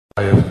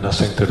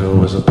nothing to do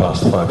with the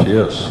past 5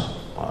 years.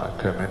 I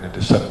came in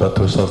December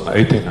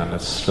 2018 and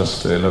it's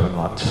just 11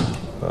 months.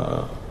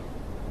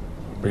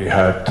 We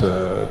had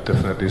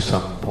definitely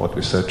some, what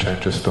we said,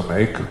 changes to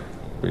make.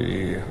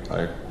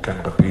 I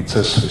can repeat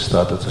this, we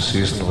started the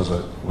season with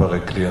a very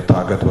clear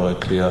target, very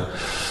clear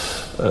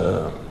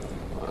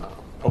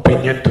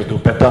opinion to do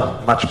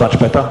better, much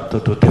better, to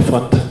do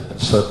different in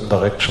certain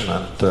direction,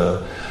 and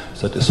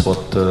that is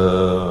what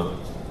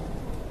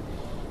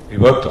we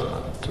worked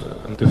on.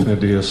 And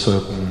definitely a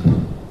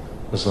certain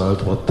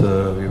result what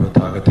we were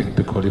targeting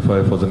to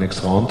qualify for the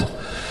next round.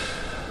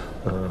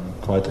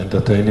 Quite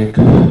entertaining,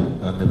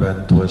 an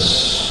event with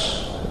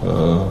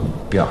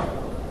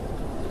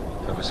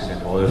everything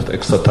involved,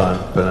 extra time,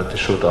 penalty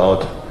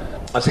shootout.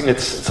 I think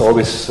it's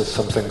always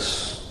something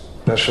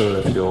special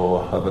if you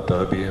have a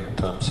derby in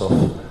terms of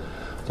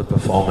the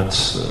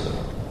performance.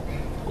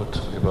 Good,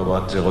 we were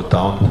 1-0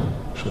 down,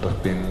 should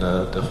have been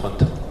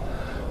different,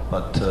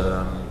 but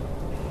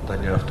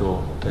then you have to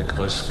take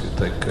risk, you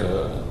take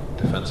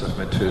defensive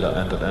midfielder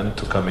end and end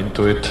to come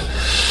into it.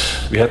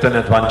 We had an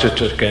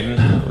advantage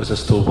again with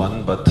this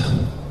 2-1, but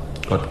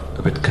got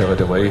a bit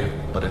carried away.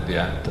 But in the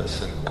end, I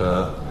think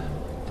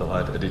the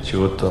right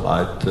attitude, the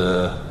right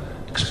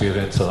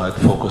experience, the right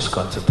focus,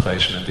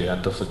 concentration in the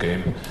end of the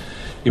game.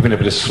 Even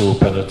if it is through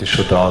penalty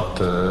shootout,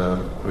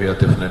 we are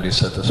definitely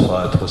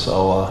satisfied with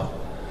our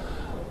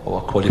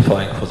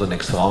qualifying for the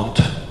next round.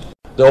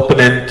 The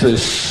opponent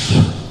is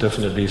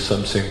definitely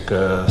something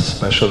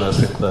special. I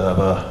think they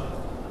have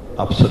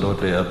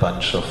absolutely a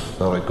bunch of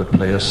very good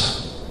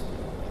players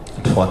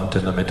in front,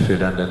 in the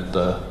midfield and in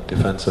the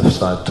defensive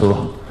side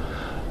too.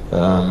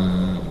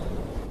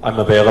 I'm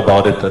aware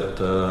about it, that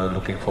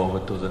looking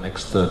forward to the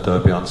next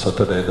derby on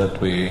Saturday,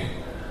 that we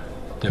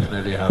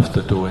definitely have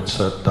to do in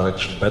certain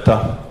direction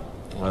better.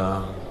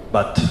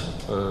 But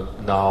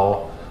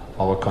now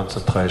our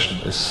concentration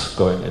is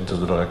going into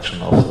the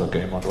direction of the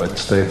game on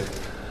Wednesday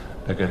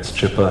against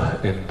Chipper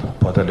in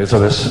Port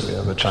Elizabeth. We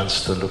have a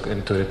chance to look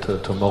into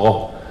it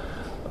tomorrow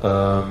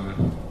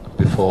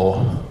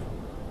before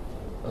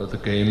the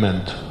game,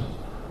 and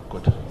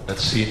good.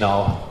 Let's see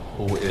now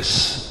who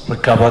is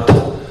recovered.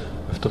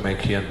 We have to make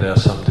here and there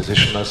some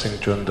decision, I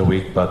think, during the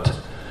week, but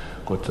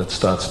good, that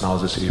starts now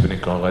this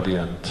evening already,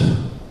 and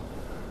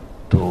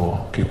to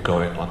keep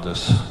going on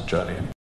this journey.